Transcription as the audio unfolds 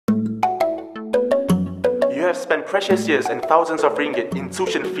You have spent precious years and thousands of ringgit in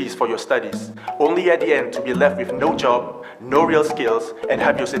tuition fees for your studies, only at the end to be left with no job, no real skills, and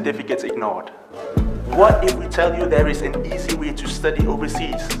have your certificates ignored. What if we tell you there is an easy way to study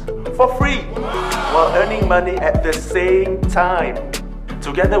overseas for free while earning money at the same time?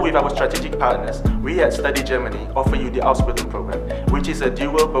 Together with our strategic partners, we at Study Germany offer you the Ausbildung Program, which is a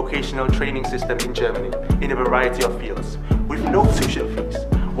dual vocational training system in Germany in a variety of fields, with no tuition fees,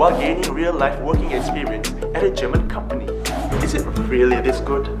 while gaining real-life working experience at a German company. Is it really this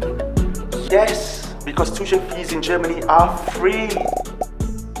good? Yes, because tuition fees in Germany are free.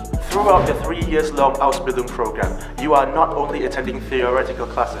 Throughout the 3 years long Ausbildung Program, you are not only attending theoretical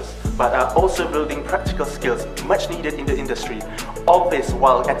classes, but are also building practical skills much needed in the industry, all this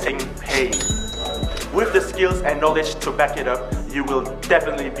while getting paid. With the skills and knowledge to back it up, you will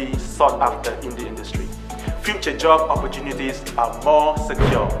definitely be sought after in the industry. Future job opportunities are more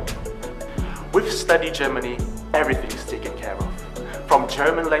secure. With Study Germany, everything is taken care of. From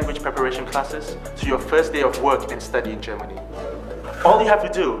German language preparation classes to your first day of work and study in Germany. All you have to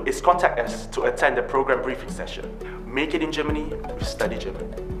do is contact us to attend the program briefing session. Make it in Germany with Study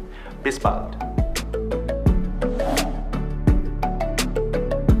Germany. Bis bald.